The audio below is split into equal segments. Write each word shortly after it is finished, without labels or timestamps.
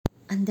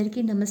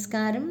అందరికీ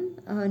నమస్కారం.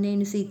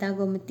 నేను Sita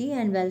Gomati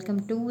and welcome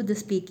to the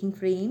Speaking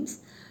Frames.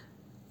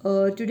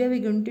 Today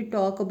we're going to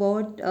talk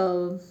about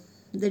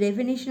the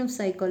definition of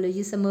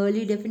psychology, some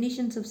early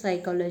definitions of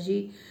psychology.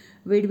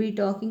 We'll be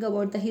talking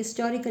about the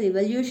historical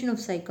evolution of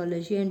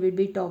psychology, and we'll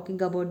be talking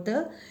about the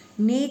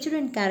nature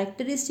and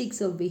characteristics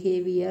of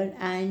behavior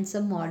and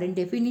some modern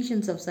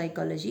definitions of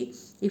psychology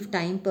if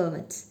time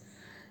permits.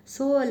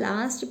 So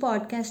last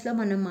పాడ్కాస్ట్లో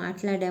మనం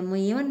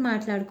ఏమని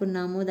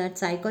మాట్లాడుకున్నాము that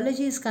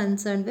psychology is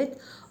concern with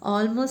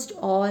almost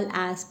all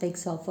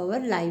aspects of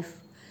our life.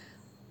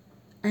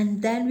 And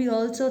then we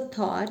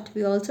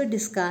also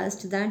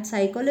discussed that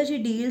psychology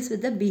deals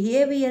with the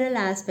behavioral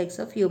aspects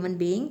of human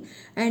being,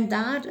 and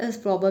that is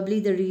probably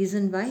the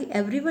reason why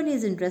everyone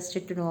is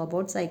interested to know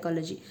about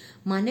psychology.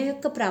 మన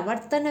యొక్క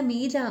ప్రవర్తన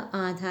మీద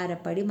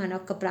ఆధారపడి మన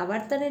యొక్క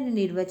ప్రవర్తనని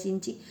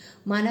నిర్వచించి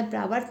మన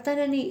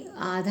ప్రవర్తనని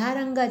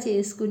ఆధారంగా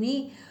చేసుకుని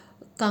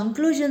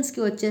కంక్లూజన్స్కి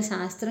వచ్చే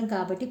శాస్త్రం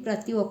కాబట్టి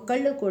ప్రతి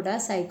ఒక్కళ్ళు కూడా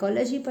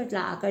సైకాలజీ పట్ల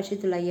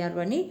ఆకర్షితులయ్యారు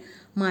అని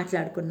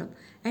మాట్లాడుకున్నాం.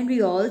 And we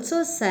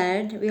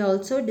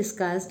also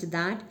discussed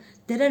that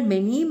there are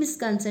many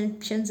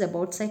misconceptions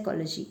about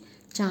psychology.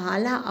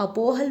 చాలా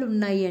అపోహలు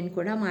ఉన్నాయి అని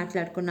కూడా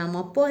మాట్లాడుకున్నాం.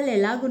 అపోహలు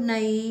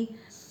ఎలాగున్నాయి,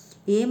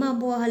 ఏం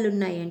అపోహలు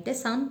ఉన్నాయి అంటే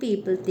some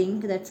people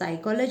think that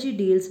psychology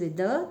deals with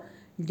the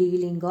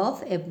dealing of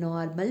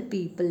abnormal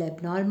people.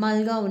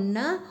 అబ్నార్మల్గా ఉన్న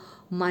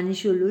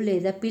మనుషులు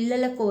లేదా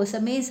పిల్లల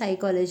కోసమే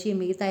సైకాలజీ,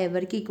 మిగతా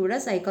ఎవరికి కూడా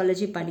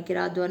సైకాలజీ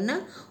పనికిరాదు అన్న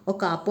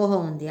ఒక అపోహ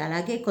ఉంది.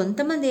 అలాగే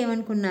కొంతమంది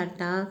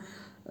ఏమనుకున్నారట,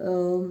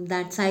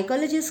 that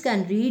psychologists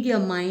can read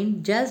your mind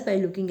just by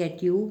looking at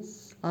you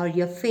or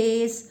your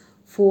face,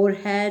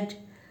 forehead,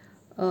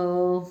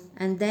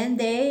 and then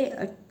they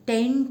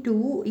tend to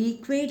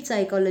equate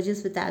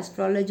psychologists with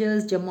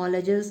astrologers,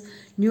 gemologists,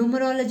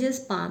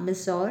 numerologists,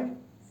 palmists or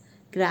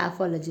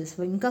graphologist.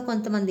 ఇంకా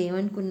కొంతమంది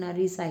ఏమనుకున్నారు,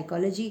 ఈ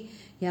సైకాలజీ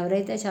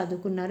ఎవరైతే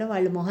చదువుకున్నారో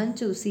వాళ్ళ మొహం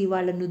చూసి,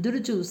 వాళ్ళ నుదురు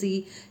చూసి,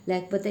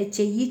 లేకపోతే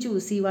చెయ్యి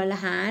చూసి, వాళ్ళ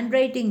హ్యాండ్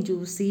రైటింగ్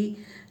చూసి,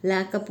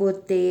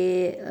 లేకపోతే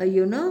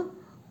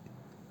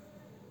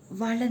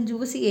వాళ్ళని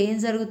చూసి ఏం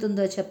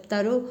జరుగుతుందో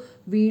చెప్తారు.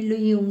 వీళ్ళు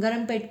ఈ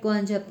ఉంగరం పెట్టుకో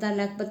అని చెప్తారు,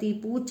 లేకపోతే ఈ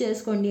పూజ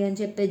చేసుకోండి అని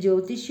చెప్పే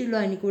జ్యోతిష్యులు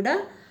అని కూడా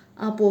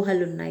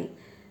అపోహలు ఉన్నాయి.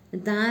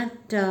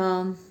 That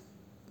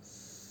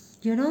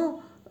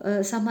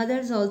some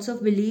others also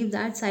believe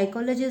that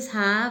psychologists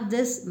have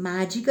this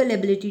magical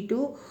ability to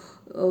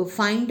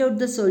find out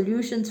the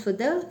solutions for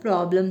the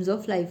problems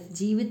of life.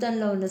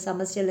 జీవితంలో ఉన్న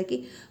సమస్యలకి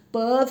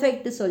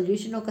పర్ఫెక్ట్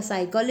సొల్యూషన్ ఒక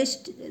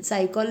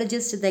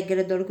సైకాలజిస్ట్ దగ్గర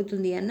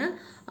దొరుకుతుంది అన్న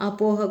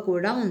అపోహ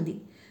కూడా ఉంది.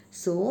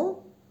 So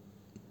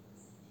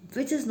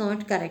which is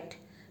not correct.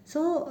 So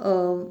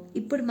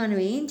ఇప్పుడు మనం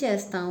ఏం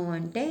చేస్తాము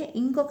అంటే,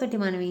 ఇంకొకటి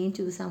మనం ఏం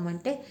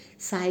చూసామంటే,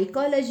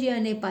 సైకాలజీ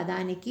అనే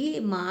పదానికి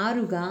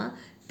మారుగా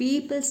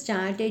people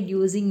started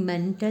using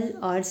mental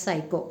or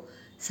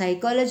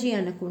psychology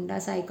అనకుండా,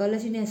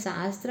 సైకాలజీనే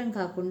శాస్త్రం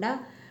కాకుండా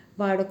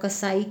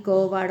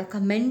వాడొక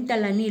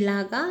మెంటల్ అని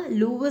ఇలాగా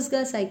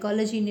లూజ్గా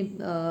సైకాలజీని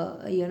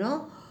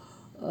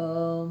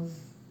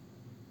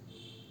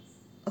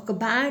ఒక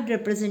బ్యాడ్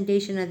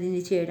రిప్రజెంటేషన్ అది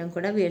చేయడం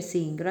కూడా we're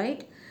seeing,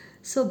 right?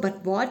 So but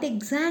what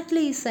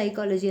exactly ఈ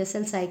సైకాలజీ,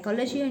 అసలు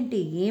సైకాలజీ అంటే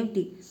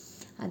ఏమిటి,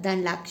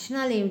 దాని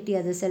లక్షణాలు ఏమిటి,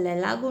 అది అసలు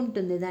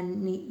ఎలాగుంటుంది,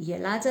 దాన్ని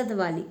ఎలా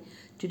చదవాలి?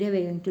 Today we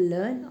are going to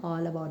learn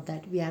all about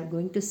that. We are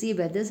going to see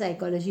whether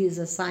psychology is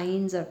a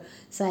science or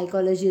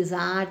psychology is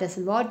art. As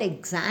what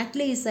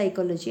exactly is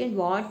psychology and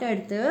what are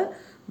the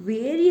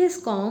various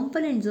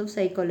components of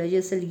psychology.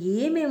 అసలు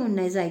ఏమేమి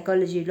ఉన్నాయి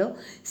సైకాలజీలో.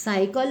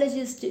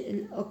 Psychologist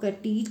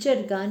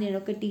నేను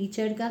ఒక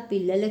టీచర్గా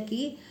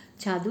పిల్లలకి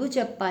చదువు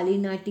చెప్పాలి,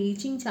 నా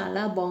టీచింగ్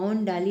చాలా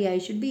బాగుండాలి, I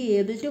should be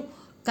able to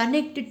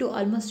connect to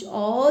almost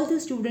all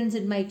the students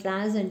in my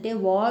class అంటే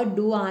what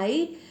do I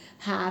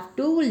have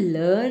to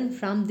learn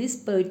from this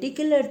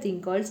particular thing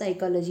called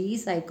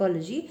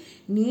psychology.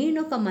 నేను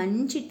ఒక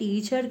మంచి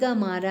టీచర్గా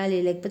మారాలి,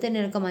 లేకపోతే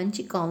నేను ఒక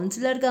మంచి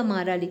కౌన్సిలర్గా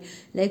మారాలి,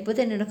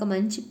 లేకపోతే నేను ఒక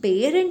మంచి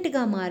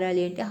పేరెంట్గా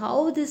మారాలి అంటే how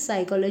this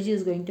psychology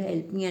is going to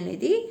help me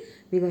అనేది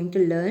we going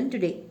to learn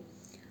today,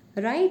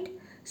 right?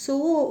 So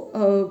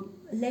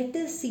let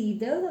us see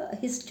the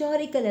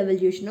historical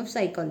evolution of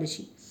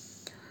psychology.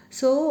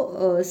 So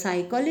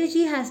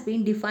psychology has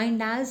been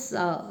defined as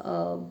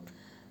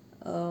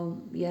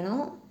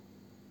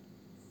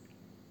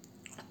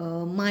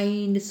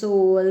mind,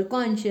 soul,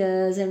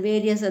 conscious and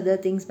various other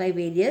things by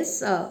various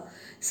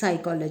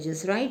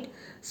psychologists, right?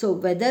 So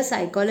whether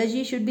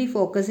psychology should be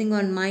focusing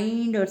on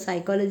mind or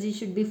psychology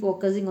should be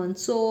focusing on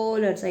soul,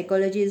 or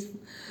psychology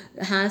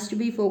has to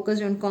be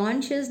focused on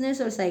consciousness,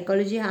 or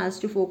psychology has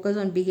to focus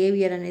on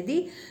behavior అనేది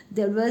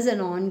there was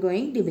an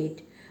ongoing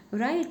debate,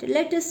 right?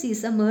 Let us see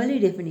some early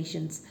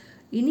definitions.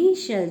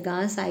 ఇనీషియల్గా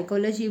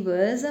psychology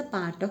was a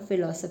part of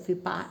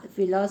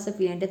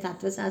philosophy అంటే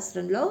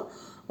తత్వశాస్త్రంలో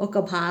ఒక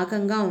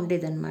భాగంగా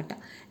ఉండేదన్నమాట.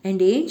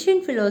 And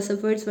ancient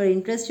philosophers were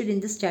interested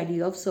in the study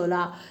of soul.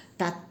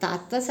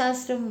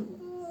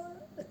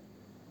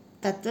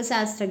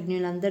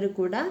 తత్వశాస్త్రజ్ఞులందరూ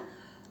కూడా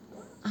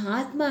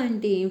ఆత్మ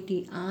అంటే ఏమిటి,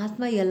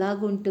 ఆత్మ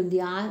ఎలాగుంటుంది,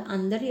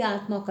 అందరి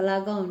ఆత్మ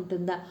ఒకలాగా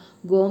ఉంటుందా,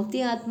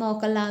 గోమతి ఆత్మ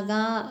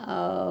ఒకలాగా,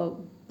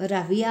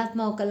 రవి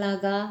ఆత్మ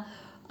ఒకలాగా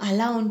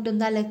అలా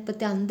ఉంటుందా,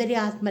 లేకపోతే అందరి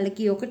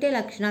ఆత్మలకి ఒకటే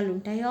లక్షణాలు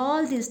ఉంటాయి?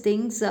 All these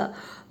things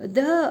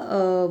the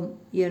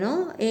you know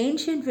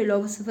ancient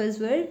philosophers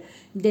were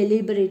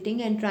deliberating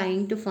and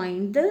trying to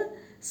find the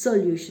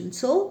solution.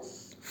 So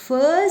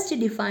first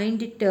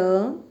defined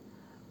term,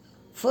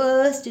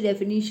 first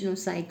definition of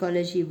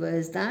psychology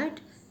was that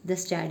the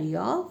study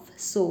of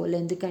soul.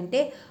 ఎందుకంటే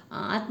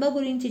ఆత్మ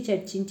గురించి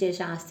చర్చించే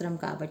శాస్త్రం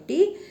కాబట్టి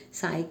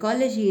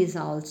psychology is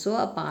also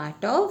a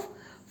part of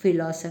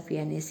philosophy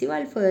అనేసి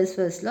వాళ్ళు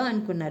ఫస్ట్లో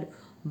అనుకున్నారు.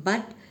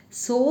 బట్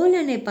సోల్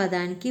అనే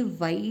పదానికి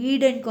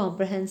వైడ్ అండ్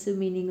కాంప్రహెన్సివ్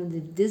మీనింగ్ ఉంది.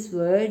 This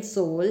word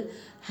soul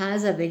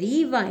has a very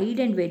wide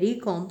and very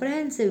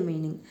comprehensive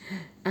meaning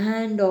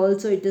and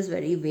also it is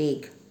very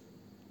vague.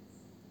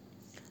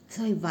 So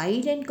ఈ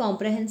wide and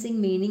comprehensive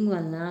meaning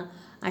వలన,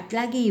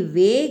 అట్లాగే ఈ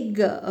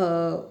వేగ్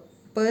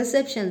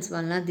పర్సెప్షన్స్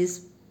వలన, this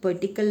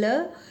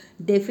particular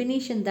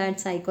definition that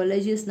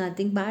psychology is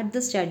nothing but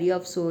the study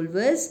of soul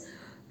was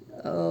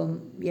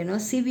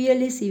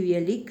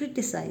severely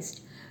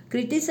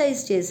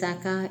criticise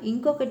చేశాక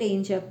ఇంకొకటి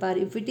ఏం చెప్పారు,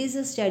 if it is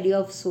a study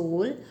of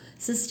soul,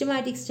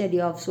 systematic study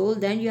of soul,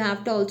 then you have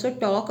to also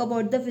talk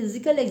about the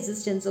physical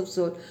existence of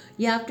soul.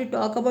 You have to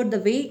talk about the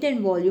weight and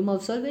volume of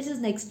soul, which is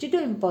next to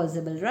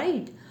impossible,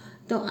 right?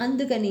 So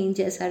అందుకని ఏం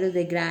చేశారు,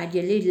 they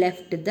gradually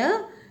left the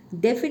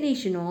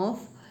definition of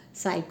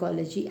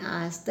psychology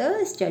as the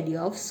study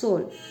of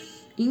soul.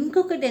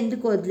 ఇంకొకటి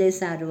ఎందుకు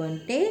వదిలేశారు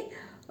అంటే,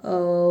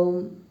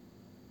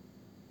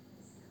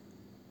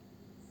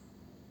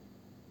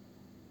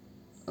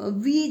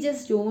 we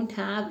just don't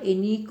have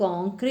any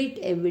concrete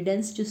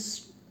evidence to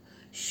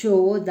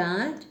show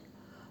that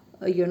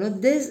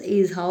this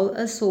is how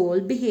a soul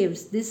behaves,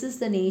 this is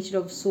the nature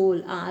of soul,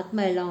 ఆత్మ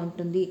ఎలా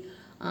ఉంటుంది,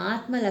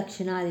 ఆత్మ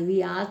లక్షణాలు ఇవి,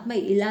 ఆత్మ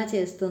ఇలా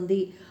చేస్తుంది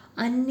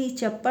అన్ని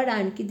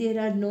చెప్పడానికి there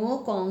are no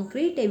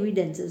concrete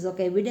evidences.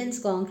 ఒక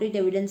కాంక్రీట్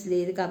ఎవిడెన్స్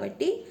లేదు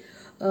కాబట్టి,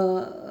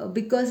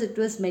 because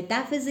it was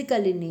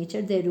metaphysical in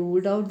nature, they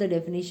ruled out the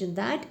definition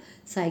that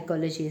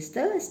psychology is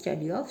the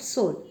study of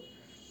soul,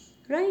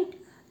 right?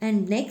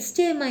 And next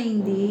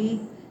ఏమైంది,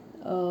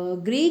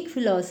 Greek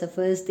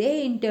philosophers, they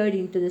entered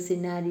into the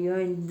scenario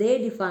and they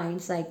defined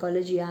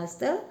psychology as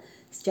the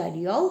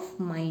study of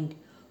mind.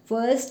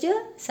 First,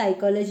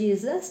 psychology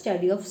is the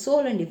study of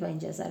soul and define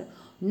చేశారు.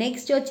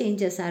 Next change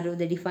చేశారు,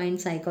 they defined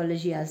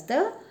psychology as the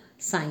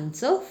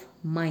science of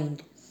mind.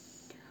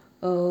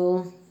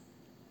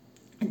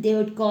 They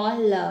would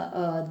call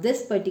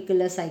this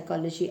particular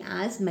psychology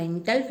as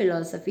mental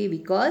philosophy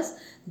because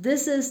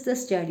this is the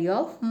study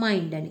of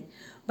mind అని.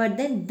 But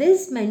then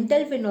this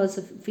mental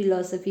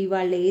philosophy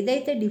వాళ్ళు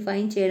ఏదైతే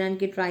define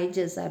చేయడానికి try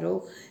చేశారో,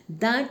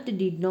 that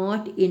did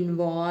not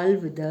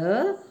involve the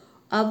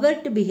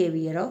overt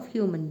behaviour of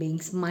human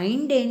beings.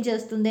 Mind ఏం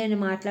చేస్తుంది అని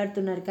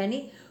మాట్లాడుతున్నారు, కానీ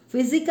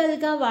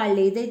ఫిజికల్గా వాళ్ళు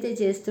ఏదైతే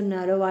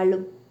చేస్తున్నారో, వాళ్ళు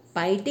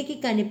బయటికి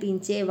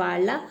కనిపించే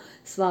వాళ్ళ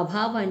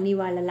స్వభావాన్ని,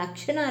 వాళ్ళ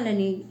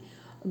లక్షణాలని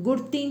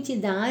గుర్తించి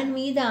దాని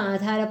మీద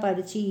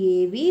ఆధారపరిచి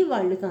ఏవి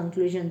వాళ్ళు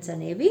కంక్లూజన్స్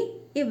అనేవి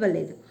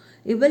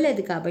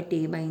ఇవ్వలేదు కాబట్టి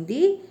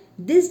ఏమైంది,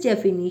 this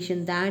definition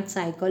that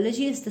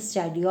psychology is the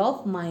study of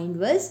mind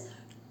was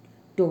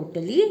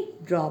totally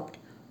dropped.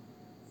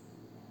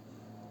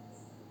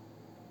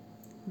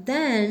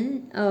 Then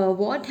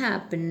what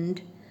happened,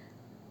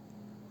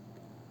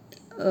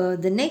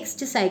 the next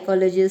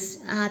psychologists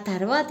ఆ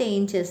తర్వాత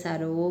ఏం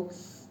చేశారు,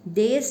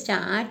 they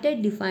started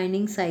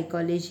defining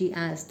psychology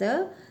as the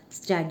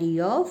study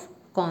of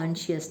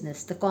consciousness,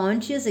 the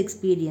conscious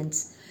experience.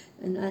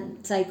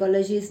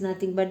 Psychology is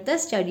nothing but the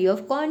study of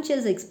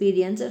conscious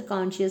experience or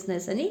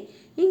consciousness అని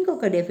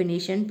ఇంకొక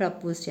definition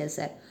propose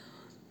చేశారు.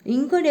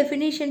 ఇంకో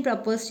definition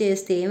propose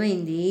చేస్తే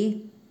ఏమైంది,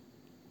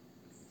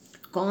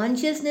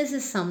 consciousness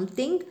is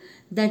something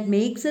that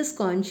makes us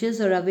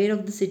conscious are aware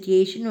of the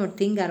situation are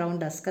thing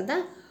around us కదా.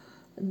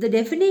 The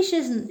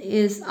definition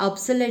is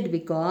absolute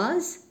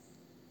because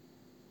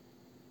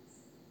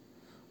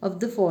of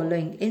the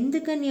following.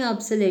 ఎందుకని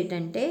absolute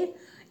అంటే,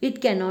 it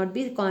cannot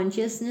be,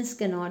 consciousness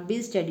cannot be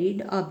studied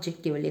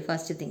objectively,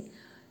 first thing.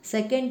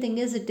 Second thing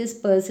is it is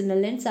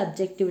personal and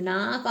subjective. నా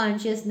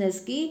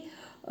కాన్షియస్నెస్కి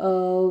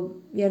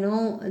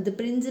the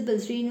principle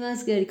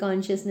Srinivas గారి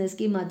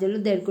కాన్షియస్నెస్కి మధ్యలో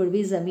there could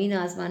be Zameen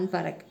ఆస్మాన్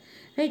ఫరక్,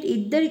 right?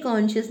 ఇద్దరి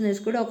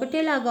consciousness కూడా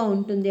ఒకటేలాగా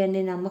ఉంటుంది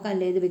అనే నమ్మకం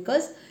లేదు,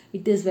 because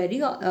it is very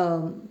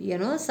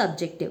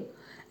subjective.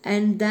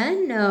 And then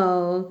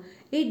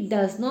it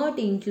does not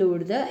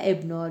include the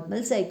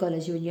abnormal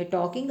psychology. When you're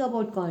talking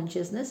about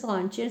consciousness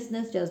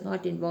does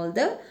not involve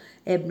the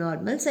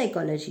abnormal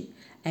psychology.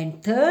 And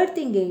third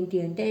thing enti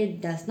ante, it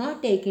does not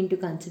take into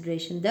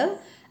consideration the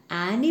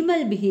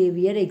animal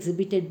behavior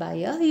exhibited by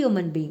a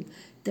human being.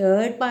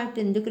 Third part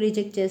ఎందుకు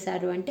reject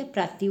చేశారు అంటే,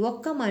 ప్రతి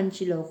ఒక్క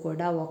మనిషిలో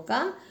కూడా ఒక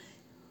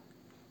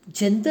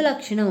జంతు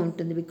లక్షణం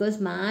ఉంటుంది, because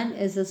man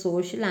is a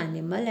social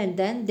animal and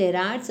then there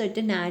are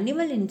certain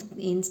animal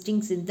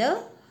instincts in the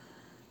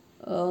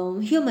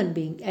human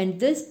being, and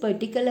this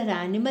particular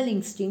animal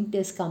instinct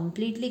is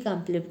completely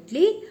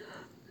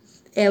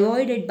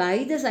avoided by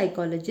the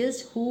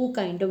psychologists who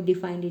kind of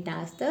defined it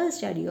as the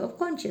study of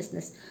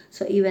consciousness.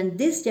 So even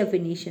this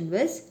definition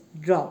was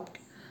dropped.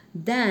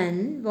 Then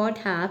what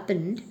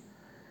happened?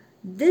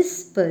 This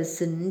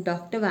person,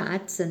 Dr.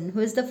 Watson,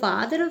 who is the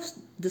father of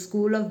the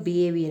school of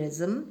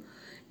behaviorism,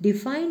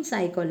 defined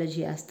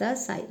psychology as the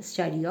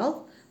study of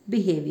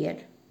behavior.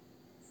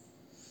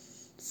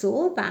 So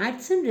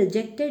Watson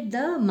rejected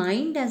the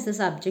mind as the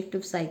subject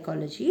of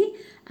psychology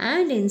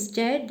and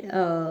instead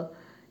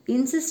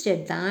insisted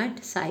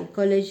that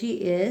psychology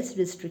is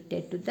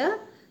restricted to the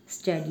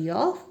study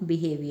of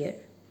behavior,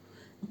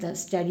 the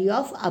study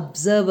of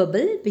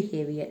observable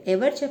behavior.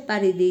 Ever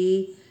cheppari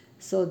idi?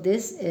 So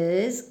this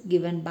is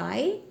given by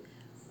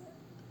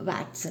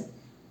Watson.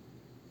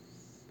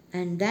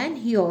 And then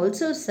he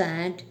also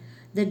said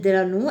that there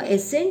are no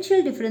essential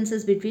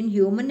differences between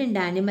human and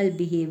animal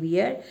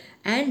behavior,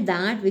 and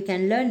that we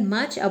can learn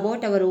much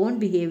about our own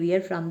behavior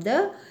from the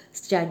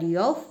study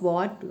of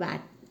what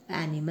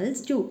animals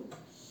do.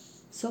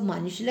 So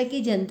మనుషులకి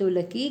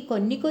జంతువులకి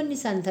కొన్ని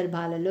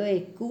సందర్భాలలో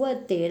ఎక్కువ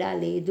తేడా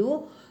లేదు,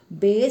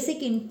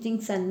 basic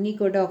instincts అన్నీ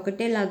కూడా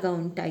ఒకటేలాగా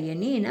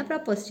ఉంటాయని ఈయన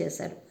ప్రపోజ్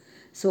చేశారు.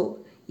 సో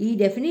ఈ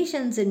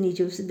డెఫినేషన్స్ని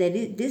చూసి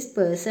this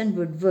person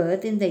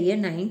Woodworth in the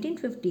year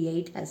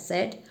 1958 has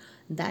said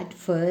that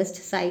first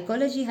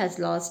psychology has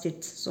lost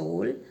its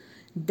soul,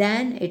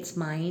 then its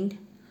mind,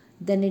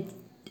 then it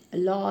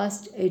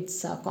lost its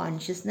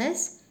consciousness,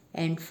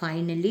 and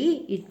finally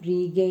it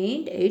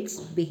regained its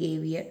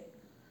behavior.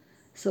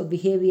 So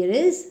behavior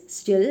is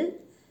still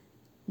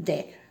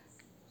there.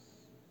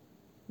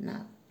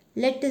 Now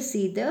let us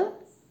see the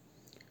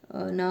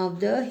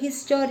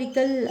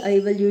historical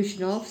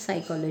evolution of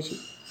psychology,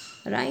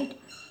 right?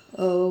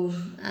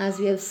 As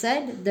we have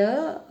said, the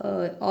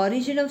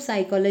origin of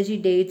psychology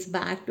dates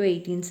back to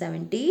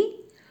 1870,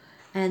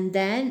 and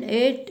then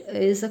it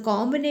is a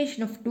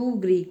combination of two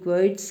Greek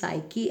words,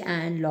 psyche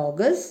and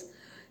logos.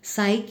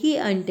 Psyche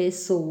ante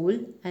soul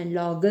and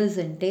logos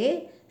ante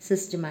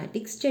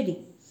systematic study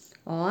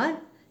or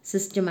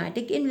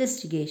systematic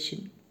investigation,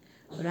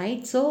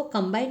 right? So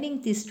combining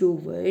these two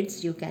words,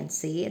 you can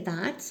say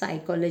that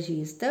psychology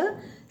is the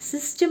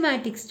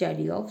systematic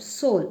study of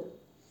soul,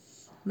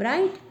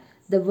 right?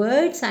 The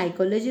word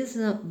psychology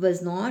was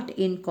not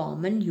in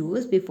common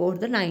use before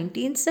the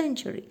 19th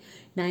century.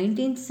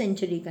 19th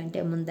century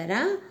kante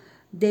mundara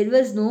there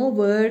was no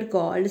word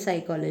called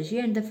psychology,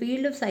 and the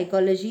field of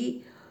psychology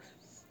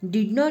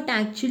did not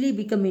actually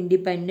become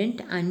independent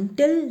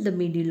until the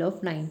middle of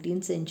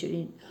 19th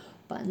century.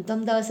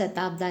 19వ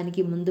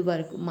శతాబ్దానికి ముందు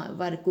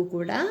వరకు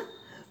కూడా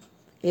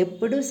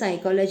ఎప్పుడు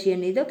psychology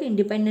అనేది ఒక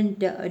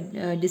independent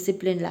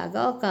discipline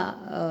లాగా, ఒక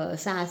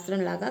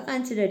శాస్త్రం లాగా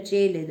కన్సిడర్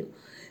చేయలేదు.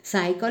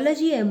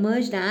 Psychology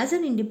emerged as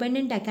an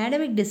independent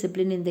academic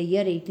discipline in the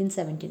year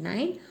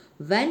 1879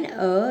 when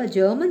a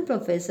German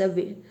professor,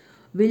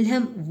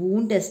 Wilhelm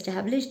Wundt,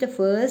 established the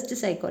first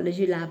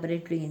psychology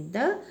laboratory in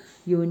the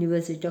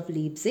University of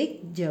Leipzig,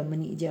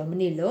 Germany.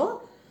 జర్మనీలో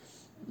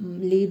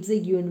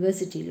Leipzig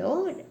యూనివర్సిటీలో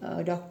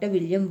doctor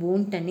William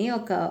Wundt అనే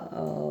ఒక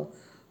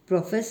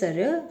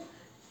professor,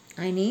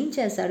 ఆయన ఏం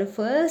చేశారు,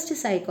 first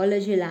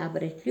psychology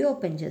laboratory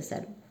open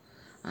చేశారు.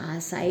 ఆ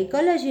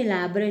psychology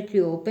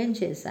laboratory open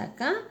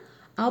చేశాక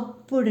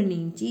అప్పుడు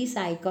నుంచి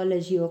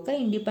సైకాలజీ ఒక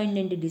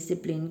ఇండిపెండెంట్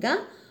డిసిప్లిన్గా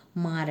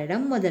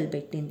మారడం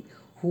మొదలుపెట్టింది.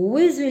 Who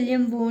is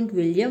William Wundt?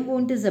 William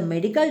Wundt is a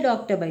medical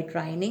doctor by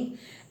training,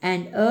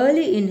 and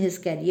early in his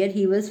career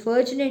he was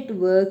fortunate to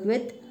work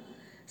with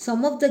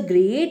some of the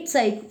great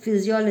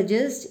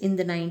physiologists in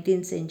the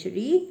 19th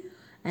century,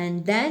 and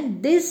then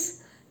this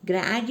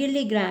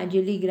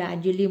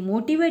gradually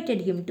motivated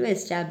him to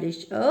establish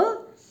a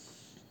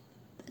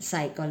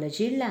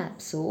psychology lab.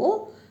 So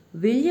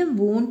William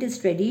Wundt is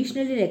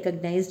traditionally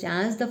recognized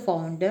as the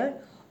founder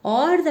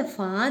or the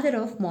father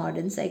of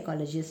modern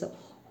psychology. So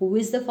who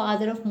is the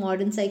father of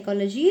modern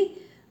psychology?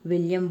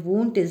 William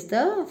Wundt is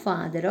the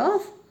father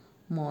of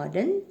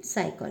modern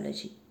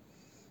psychology.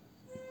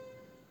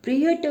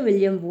 Prior to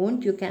William Wundt,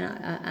 you can,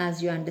 as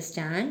you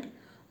understand,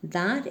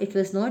 that it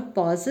was not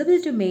possible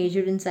to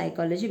major in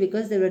psychology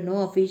because there were no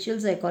official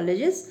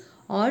psychologists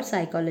or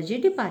psychology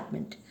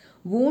department.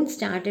 Wundt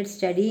started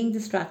studying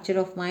the structure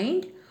of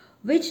mind,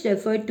 which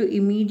referred to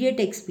immediate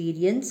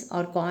experience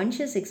or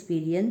conscious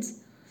experience,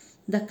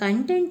 the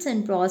contents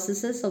and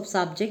processes of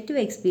subjective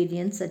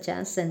experience such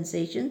as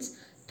sensations,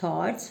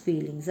 thoughts,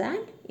 feelings,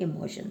 and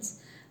emotions.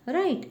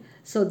 Right?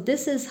 So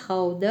this is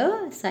how the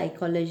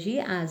psychology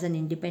as an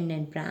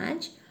independent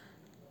branch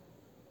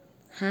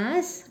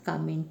has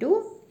come into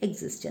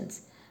existence.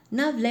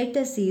 Now let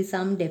us see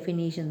some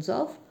definitions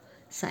of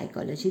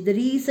psychology, the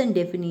recent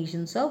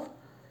definitions of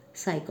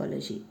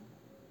psychology.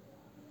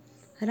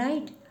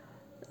 Right?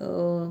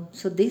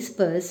 So this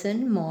person,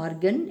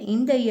 Morgan,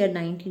 in the year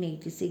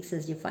 1986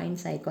 has defined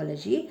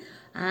psychology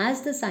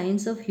as the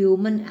science of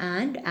human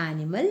and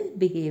animal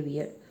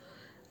behavior.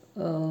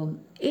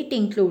 It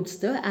includes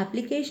the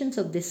applications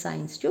of this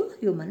science to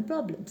human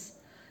problems.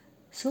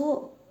 So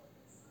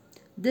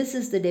This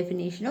is the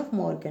definition of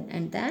Morgan.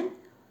 And then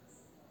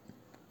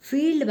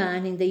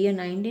Fieldman in the year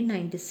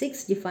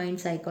 1996 defined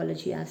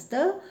psychology as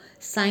the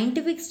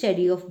scientific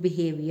study of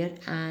behavior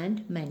and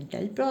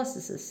mental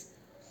processes.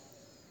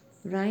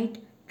 Right?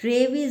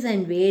 Travis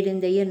and Wade in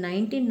the year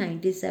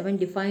 1997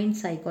 defined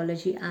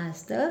psychology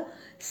as the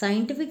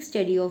scientific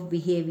study of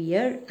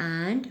behavior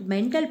and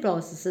mental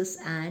processes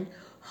and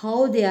how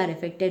they are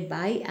affected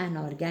by an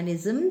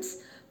organism's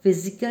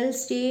physical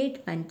state,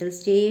 mental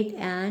state,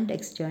 and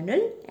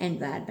external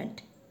environment.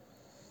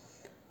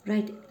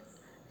 Right?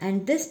 And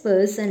this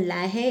person,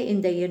 Lahey, in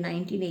the year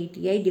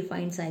 1988,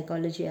 defined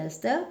psychology as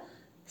the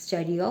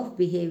study of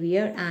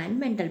behavior and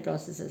mental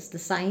processes,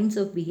 the science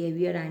of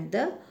behavior and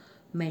the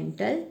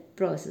mental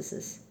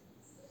processes.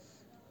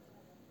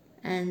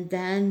 And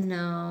then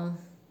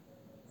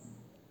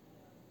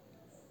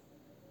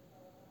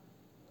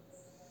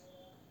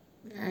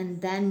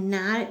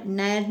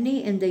Narni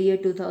in the year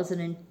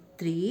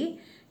 2003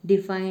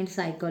 defined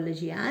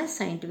psychology as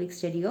scientific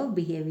study of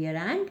behavior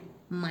and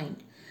mind.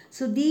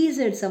 So these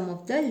are some of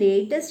the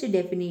latest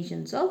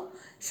definitions of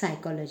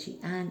psychology.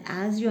 And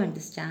as you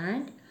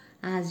understand,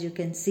 as you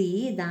can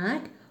see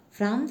that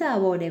from the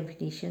above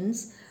definitions,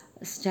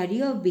 study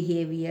of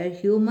behavior,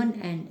 human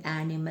and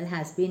animal,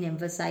 has been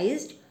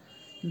emphasized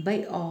by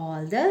all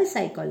the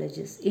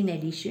psychologists. In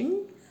addition,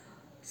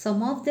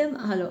 some of them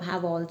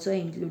have also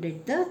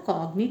included the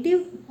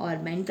cognitive or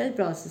mental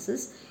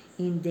processes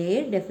in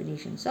their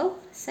definitions of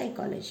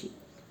psychology.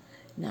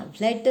 Now,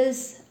 let us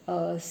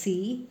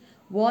see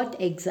what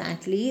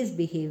exactly is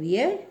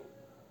behavior.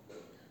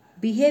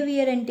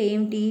 Behaviour అంటే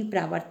ఏమిటి?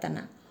 ప్రవర్తన.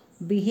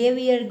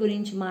 Behaviour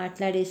గురించి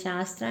మాట్లాడే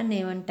శాస్త్రాన్ని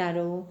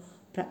ఏమంటారు?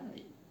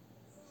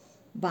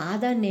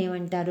 వాదాన్ని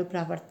ఏమంటారు?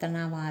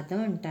 ప్రవర్తనవాదం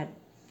అంటారు.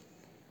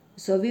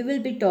 So we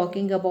will be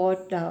talking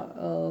about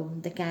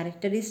the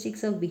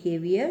characteristics of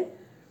behavior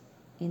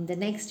in the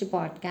next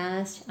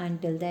podcast.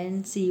 Until then,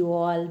 see you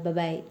all. Bye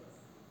bye.